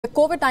The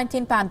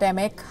COVID-19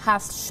 pandemic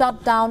has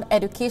shut down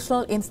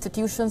educational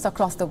institutions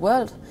across the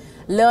world.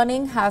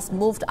 Learning has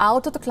moved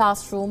out of the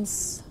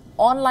classrooms.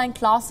 Online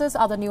classes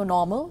are the new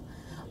normal.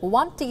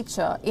 One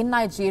teacher in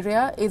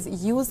Nigeria is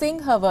using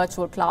her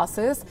virtual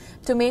classes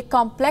to make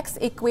complex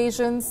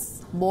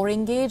equations more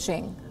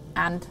engaging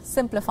and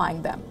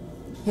simplifying them.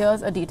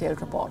 Here's a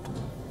detailed report.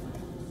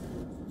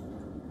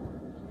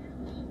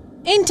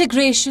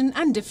 Integration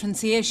and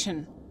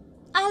differentiation.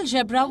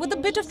 Algebra with a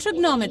bit of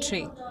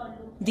trigonometry.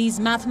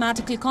 These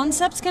mathematical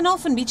concepts can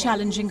often be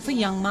challenging for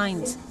young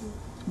minds.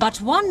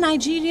 But one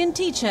Nigerian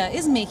teacher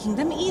is making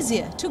them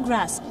easier to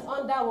grasp.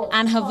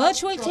 And her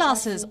virtual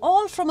classes,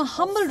 all from a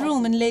humble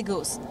room in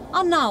Lagos,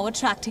 are now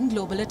attracting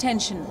global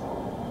attention.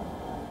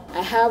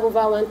 I have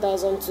over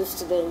 1,002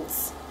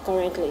 students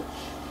currently.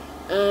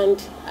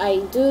 And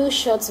I do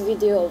short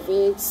video of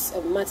it,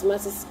 a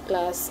mathematics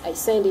class. I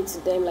send it to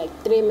them like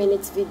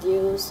 3-minute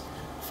videos,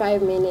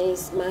 5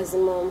 minutes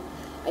maximum.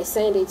 I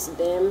send it to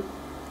them.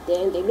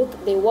 Then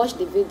they watch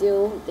the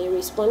video, they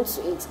respond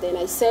to it. Then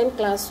I send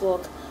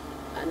classwork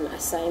and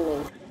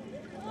assignment.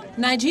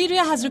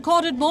 Nigeria has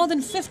recorded more than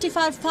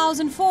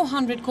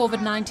 55,400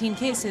 COVID-19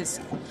 cases.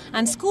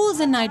 And schools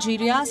in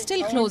Nigeria are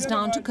still closed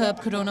down to curb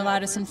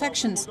coronavirus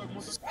infections.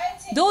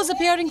 Those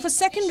appearing for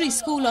secondary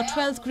school or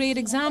 12th grade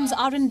exams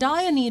are in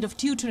dire need of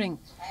tutoring.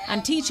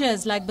 And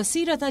teachers like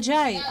Basirat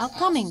Ajay are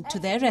coming to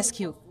their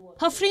rescue.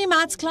 Her free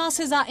maths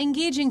classes are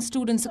engaging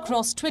students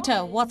across Twitter,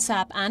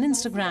 WhatsApp and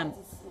Instagram.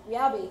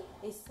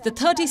 The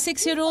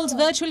 36-year-old's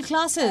virtual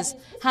classes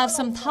have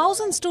some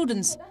 1,000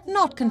 students,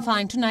 not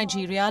confined to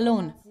Nigeria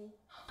alone.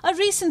 A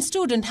recent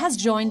student has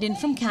joined in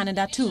from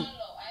Canada too.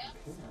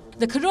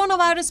 The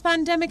coronavirus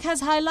pandemic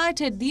has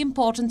highlighted the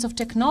importance of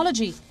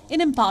technology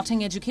in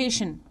imparting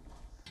education.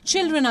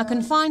 Children are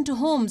confined to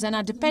homes and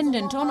are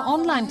dependent on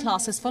online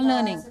classes for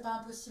learning.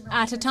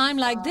 At a time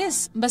like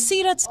this,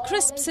 Basirat's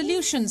crisp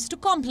solutions to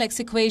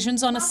complex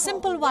equations on a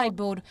simple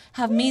whiteboard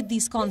have made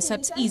these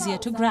concepts easier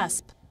to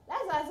grasp.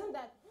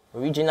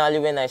 Originally,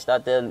 when I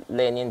started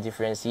learning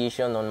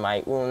differentiation on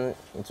my own,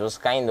 it was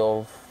kind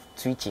of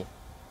tricky.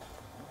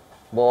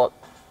 But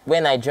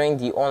when I joined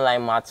the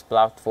online maths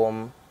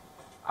platform,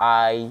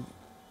 I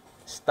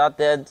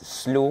started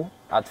slow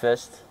at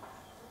first.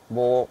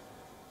 But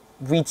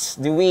with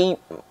the way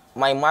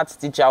my maths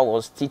teacher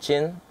was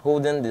teaching,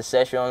 holding the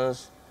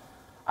sessions,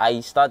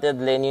 I started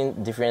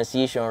learning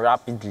differentiation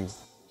rapidly.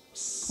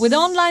 With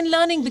online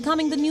learning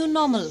becoming the new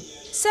normal,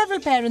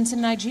 several parents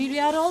in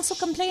Nigeria are also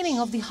complaining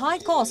of the high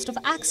cost of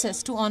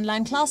access to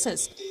online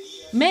classes.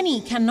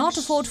 Many cannot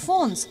afford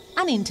phones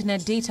and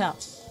internet data.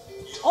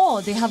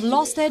 Or they have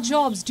lost their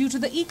jobs due to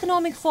the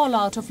economic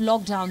fallout of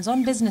lockdowns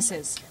on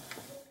businesses.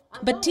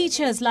 But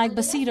teachers like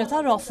Basirat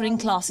are offering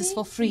classes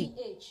for free.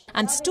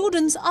 And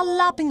students are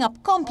lapping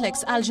up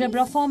complex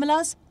algebra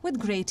formulas with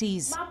great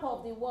ease.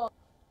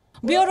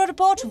 Bureau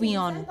Report,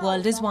 WION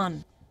World is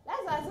One.